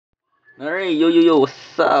Alright, yo,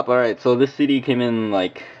 what's up? Alright, so this CD came in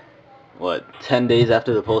like, what, 10 days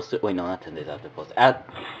after the poster? Wait, no, not 10 days after the poster.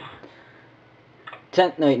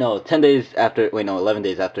 10 days after, wait, no, 11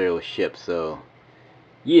 days after it was shipped, so,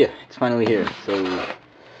 yeah, it's finally here. So,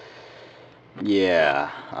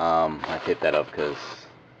 yeah, I picked that up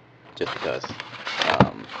just because.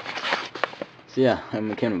 So yeah,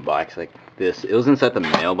 it came in a box like this. It was inside the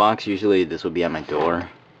mailbox. Usually this would be at my door.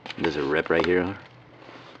 There's a rip right here.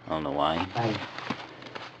 I don't know why.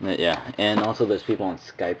 But yeah, and also there's people on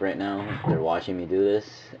Skype right now. They're watching me do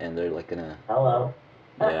this, and they're like gonna. Hello.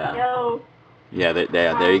 Yeah. Yo. Yeah,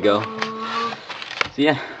 there you go. So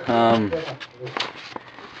yeah, alright.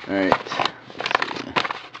 Let's see.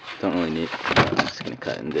 Don't really need. I'm just gonna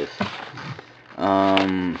cut in this.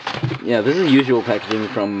 Yeah, this is usual packaging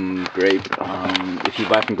from Grape. If you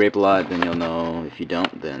buy from Grape a lot, then you'll know. If you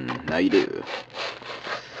don't, then now you do.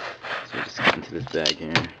 So just get into this bag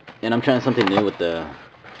here. And I'm trying something new with the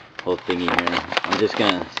whole thingy here. I'm just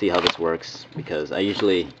gonna see how this works, because I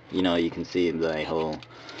usually, you can see the whole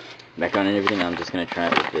background and everything. I'm just gonna try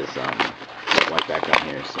it with this white background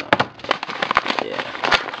here, so yeah.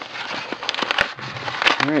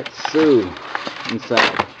 Alright, so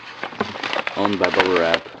inside, owned by Bubble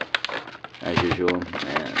Wrap as usual,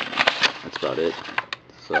 and that's about it.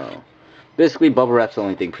 So basically Bubble Wrap's the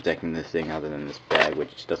only thing protecting this thing other than this bag,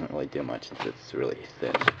 which doesn't really do much since it's really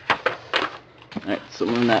thin. Alright, so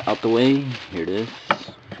moving that out the way, here it is.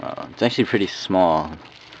 It's actually pretty small.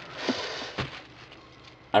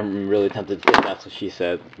 I'm really tempted to say that's what she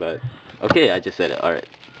said, but okay, I just said it. Alright.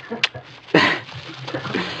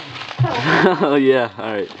 Oh yeah,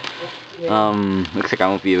 alright. Looks like I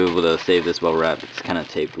won't be able to save this bubble wrap. It's kind of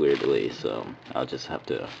taped weirdly, so I'll just have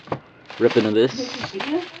to rip into this.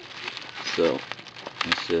 So,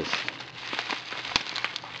 let's just...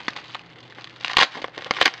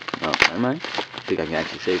 Oh, never mind. I think I can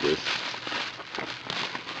actually save this.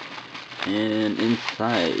 And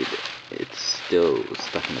inside, it's still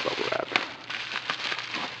stuck in the bubble wrap.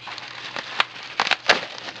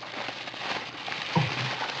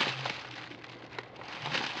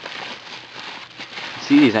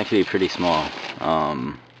 CD is actually pretty small.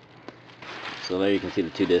 So there you can see the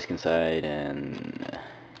 2 discs inside, and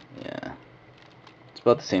yeah, it's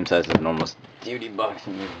about the same size as a normal DVD box.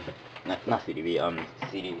 Not DVD,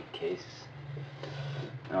 CD case.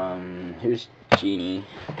 Here's Genie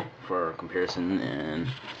for comparison, and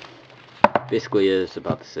basically it's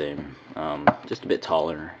about the same, just a bit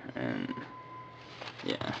taller, and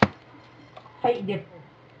yeah. Height difference.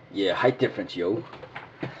 Yeah, height difference, yo.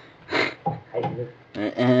 Height difference.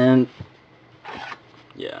 And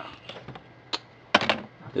yeah,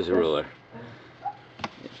 there's a ruler.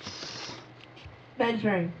 It's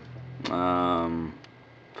measuring.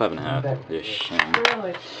 5.5 ish.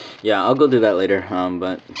 Really? Yeah, I'll go do that later.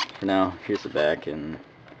 But for now, here's the back, and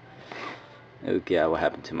okay, what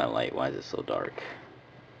happened to my light? Why is it so dark?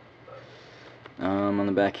 On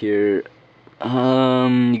the back here,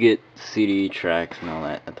 you get CD tracks and all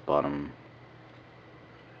that at the bottom.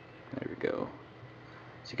 There we go.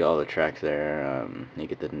 So you get all the tracks there. You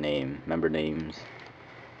get the member names,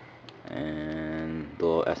 and the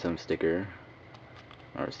little SM sticker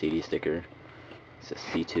or CD sticker. It says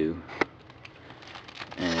C2,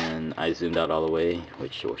 and I zoomed out all the way,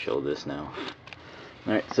 which will show this now.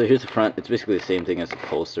 Alright, so here's the front. It's basically the same thing as the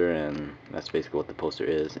poster, and that's basically what the poster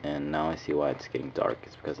is. And now I see why it's getting dark.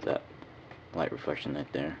 It's because of that light reflection right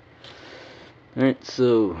there. Alright,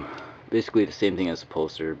 so basically the same thing as the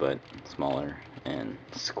poster, but smaller and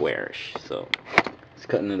squarish. So let's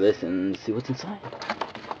cut into this and see what's inside.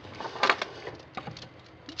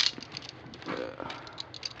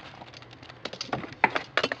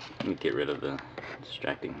 Let me get rid of the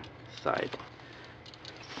distracting side.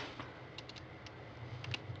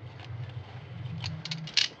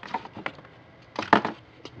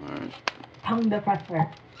 Alright. Tongue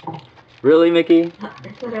depressor. Really, Mickey?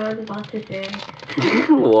 That's what I was about to say.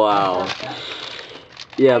 Wow.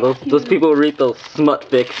 Yeah, those people read those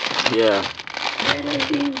smut fics. Yeah.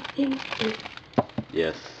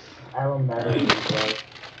 Yes. I will never be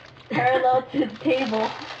parallel to the table.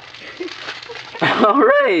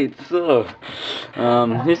 Alright, so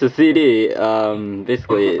here's the CD.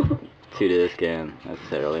 Basically 2 disc, and as I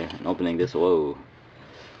said earlier, and opening this, whoa,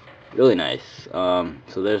 really nice. So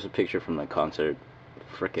there's a picture from the concert.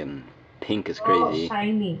 Frickin' pink is crazy. Oh,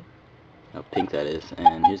 shiny. How pink that is.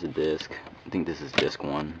 And here's the disc. I think this is disc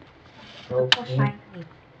 1. So shiny.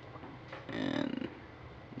 And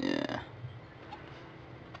yeah,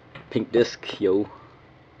 pink disc, yo.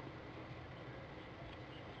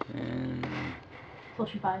 And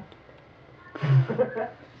Social 5.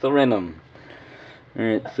 So random.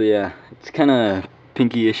 Alright, so yeah, it's kind of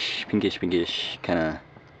pinkish, kind of.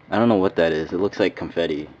 I don't know what that is. It looks like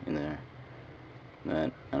confetti in there,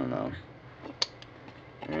 but I don't know.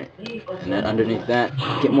 Alright, and then underneath that,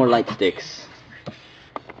 get more light sticks.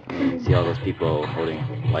 And you can see all those people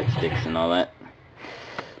holding light sticks and all that.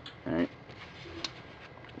 Alright,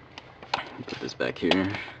 put this back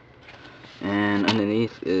here. And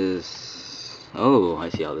underneath is, oh, I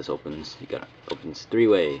see how this opens. You got opens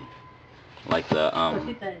three-way, like the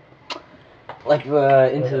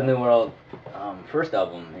Into the New World first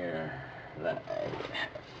album here that I have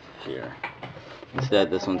here. Instead,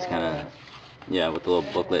 this one's kind of, yeah, with the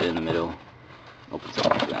little booklet in the middle, opens up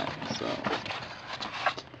like that. So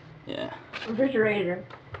yeah. Refrigerator.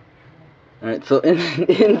 All right, so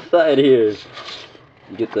inside here,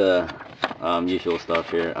 you get the usual stuff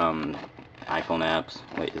here. iPhone apps.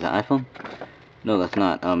 Wait, is that iPhone? No, that's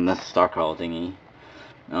not. That's Star Crawl thingy.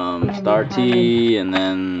 Star T, and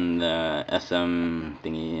then the SM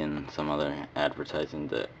thingy, and some other advertising,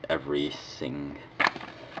 the everything.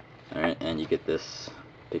 Alright, and you get this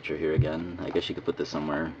picture here again. I guess you could put this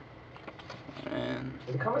somewhere. And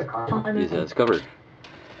use that as cover.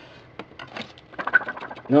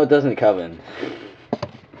 No, it doesn't, Calvin.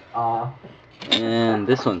 And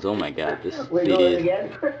this one's, oh my god, this CD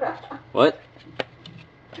is... What?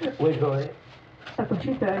 Wiggle it. That's what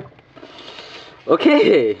she said.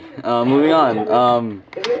 Okay, moving on.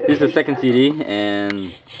 Here's the second CD,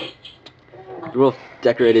 and they're both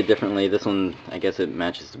decorated differently. This one, I guess it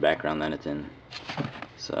matches the background that it's in.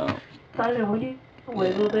 So. Simon, when you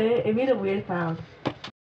wiggled it, it made a weird sound.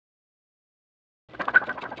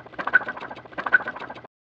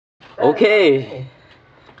 Okay.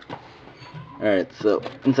 Alright, so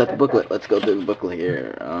inside the booklet, let's go through the booklet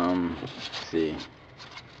here. Let's see.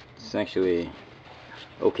 It's actually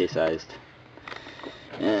okay sized.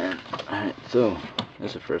 And, alright, so,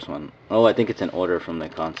 there's the first one. Oh, I think it's an order from the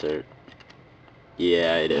concert.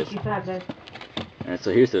 Yeah, it is. Alright,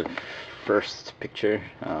 so here's the first picture.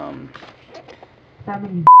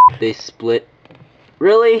 They split.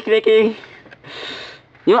 Really, Vicky?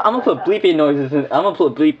 You know, I'm gonna put bleepy noises in. I'm gonna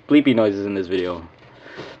put bleepy noises in this video.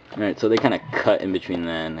 Alright, so they kind of cut in between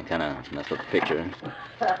that and kind of messed up the picture.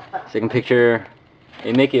 Second picture.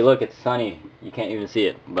 They make it look, it's sunny. You can't even see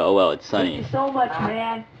it, but oh well, it's sunny. Thank you so much,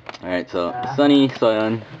 man. Alright, so Sunny,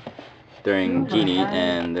 Soyeon during Genie,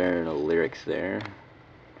 and there are the lyrics there.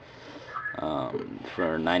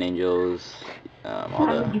 For Nine Angels, all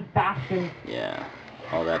the, yeah,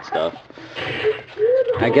 all that stuff.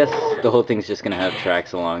 I guess the whole thing's just gonna have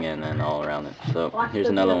tracks along and then all around it. So here's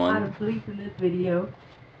another one.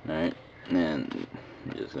 Alright, and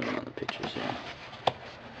just zoom in on the pictures here.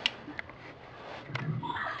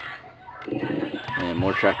 And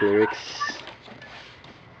more track lyrics,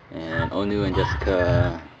 and Onu and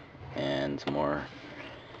Jessica, and some more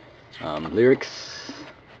lyrics.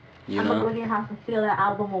 I'm gonna go to your house and steal that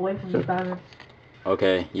album away from you, Simon.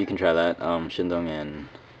 Okay, you can try that. Shindong and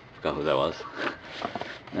I forgot who that was.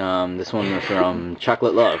 This one was from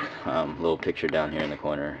Chocolate Love. Little picture down here in the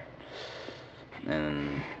corner.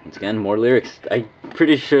 And once again, more lyrics. I'm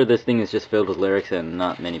pretty sure this thing is just filled with lyrics and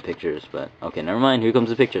not many pictures, but okay, never mind. Here comes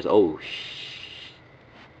the pictures. Oh,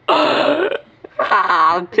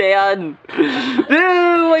 Taeyeon! Dude,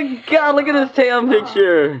 my god, look at this Taeyeon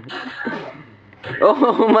picture!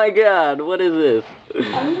 Oh my god, what is this?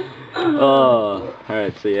 Oh,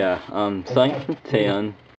 alright, so yeah,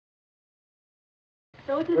 Taeyeon.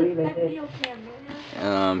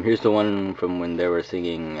 Here's the one from when they were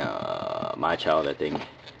singing My Child, I think.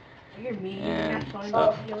 And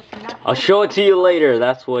stuff. I'll show it to you later,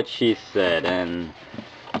 that's what she said. And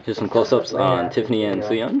here's some close-ups on Tiffany and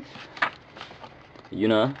Suyeon,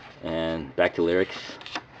 Yuna, and back to lyrics.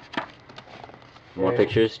 More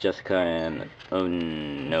pictures, Jessica and, oh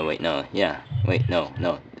no, wait, no, yeah, wait,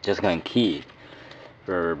 no, Jessica and Key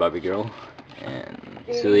for Barbie Girl, and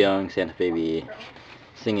Suyeon, Santa Baby,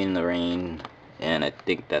 Singing in the Rain, and I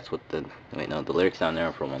think that's what the, wait, no, the lyrics down there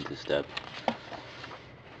are for 1-2 Step.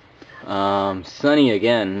 Sunny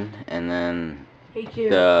again, and then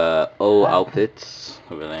the O outfits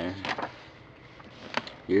over there.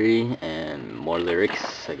 Yuri, and more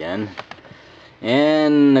lyrics again.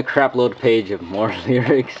 And a crapload page of more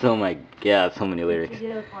lyrics. Oh my god, so many lyrics.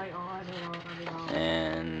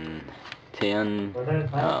 And Taeyeon,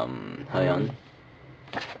 Hayeon,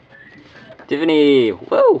 Tiffany,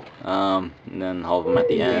 whoa! And then all of them at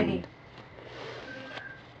the end.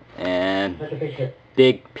 And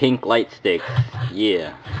big pink light sticks,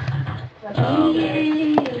 yeah.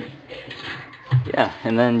 Yeah,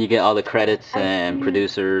 and then you get all the credits and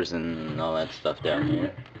producers and all that stuff down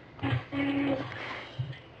here.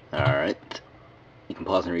 Alright. You can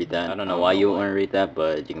pause and read that. I don't know why you want to read that,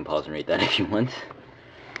 but you can pause and read that if you want.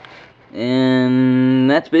 And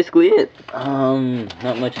that's basically it.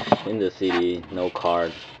 Not much in the CD. No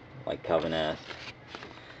card, like Calvin asked.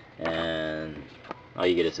 And all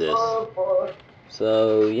you get is this.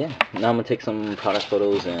 So yeah, now I'm gonna take some product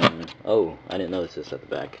photos and oh, I didn't notice this at the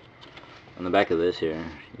back. On the back of this here,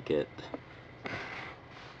 you get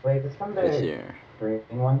Wait, this one the Korean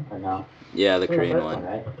one or no? Yeah, the Korean one.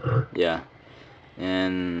 Right? Yeah.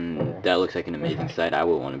 And that looks like an amazing site. I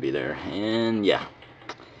would want to be there. And yeah.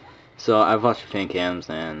 So I've watched fan cams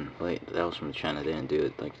and wait, that was from China. They didn't do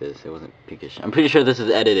it like this. It wasn't pinkish. I'm pretty sure this is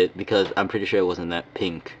edited because I'm pretty sure it wasn't that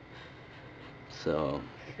pink. So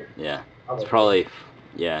yeah, it's probably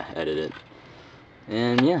edited.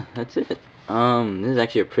 And yeah, that's it. This is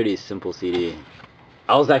actually a pretty simple CD.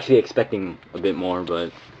 I was actually expecting a bit more,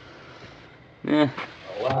 but yeah.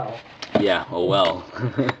 Oh wow. Yeah. Oh well.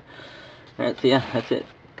 Alright, so yeah, that's it.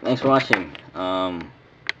 Thanks for watching.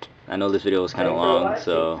 I know this video was kind of long,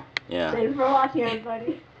 so yeah. Thanks for watching,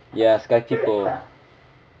 everybody. Yeah, Skype people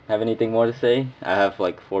have anything more to say? I have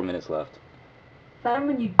like 4 minutes left.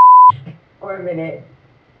 Simon, you or a minute.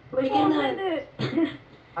 We're gonna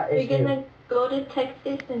go to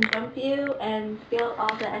Texas and dump you and steal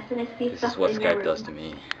all the SNSD This stuff is what in your Skype room. does to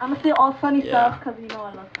me. I'm gonna steal all funny Yeah. stuff because you know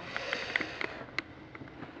I love them.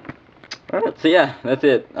 Alright, so yeah, that's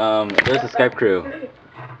it. There's the Skype crew.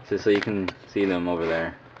 So you can see them over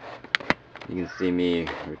there. You can see me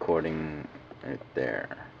recording right there.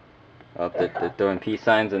 Oh, they're throwing peace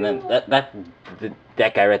signs, and then that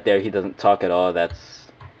guy right there, he doesn't talk at all.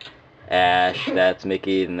 That's Ash, that's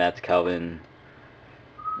Mickey, and that's Calvin.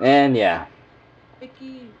 And yeah.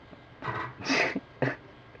 Mickey.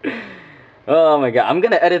 Oh my god, I'm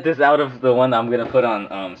gonna edit this out of the one I'm gonna put on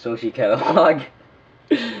Sochi catalog.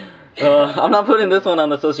 I'm not putting this one on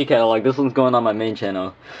the Sochi catalog. This one's going on my main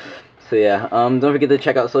channel. So yeah, don't forget to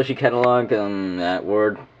check out Sochi catalog at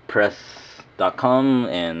wordpress.com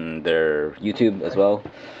and their YouTube as well.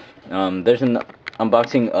 There's an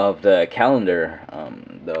unboxing of the calendar,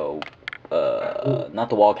 not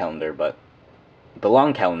the wall calendar, but the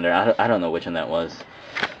long calendar. I don't know which one that was,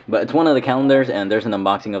 but it's one of the calendars, and there's an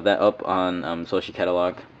unboxing of that up on Sochi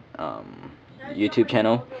catalog YouTube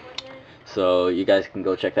channel. So you guys can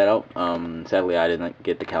go check that out. Sadly, I didn't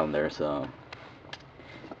get the calendar, so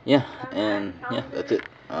yeah, and yeah, that's it.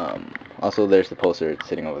 Also, there's the poster. It's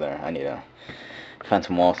sitting over there. I need to find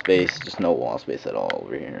some wall space. Just no wall space at all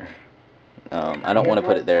over here. I don't want to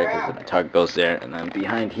put it there because the target goes there, and then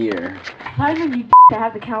behind here. How did you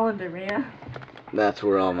have the calendar, man? That's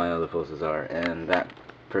where all my other posters are, and that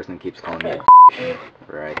person keeps calling me a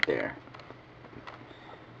right there.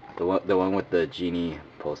 The one with the genie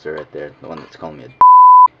poster right there. The one that's calling me a.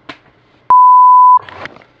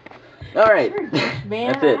 Alright,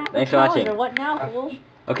 that's it. Thanks for watching. What now, fool?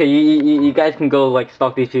 Okay, you guys can go like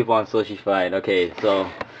stalk these people on Sochified. Okay, so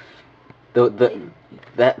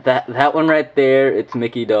that one right there, it's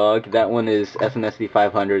Mickey Dog. That one is SNSD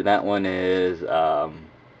 500. That one is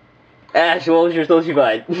Ash. What was your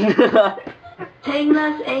Sochified? 10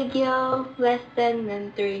 less egg yolk, less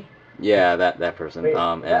than 3. Yeah, that person.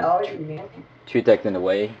 And True Text in the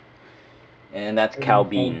way, and that's Cal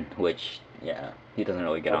Bean, which yeah, he doesn't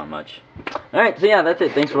really get on much. Alright, so yeah, that's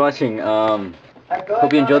it. Thanks for watching.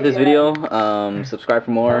 Hope you enjoyed this video. Subscribe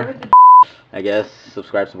for more. I guess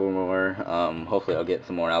subscribe for more. Hopefully I'll get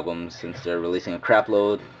some more albums since they're releasing a crap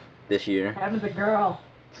load this year. Having the girl.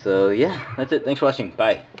 So yeah, that's it. Thanks for watching.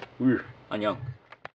 Bye. Annyeong.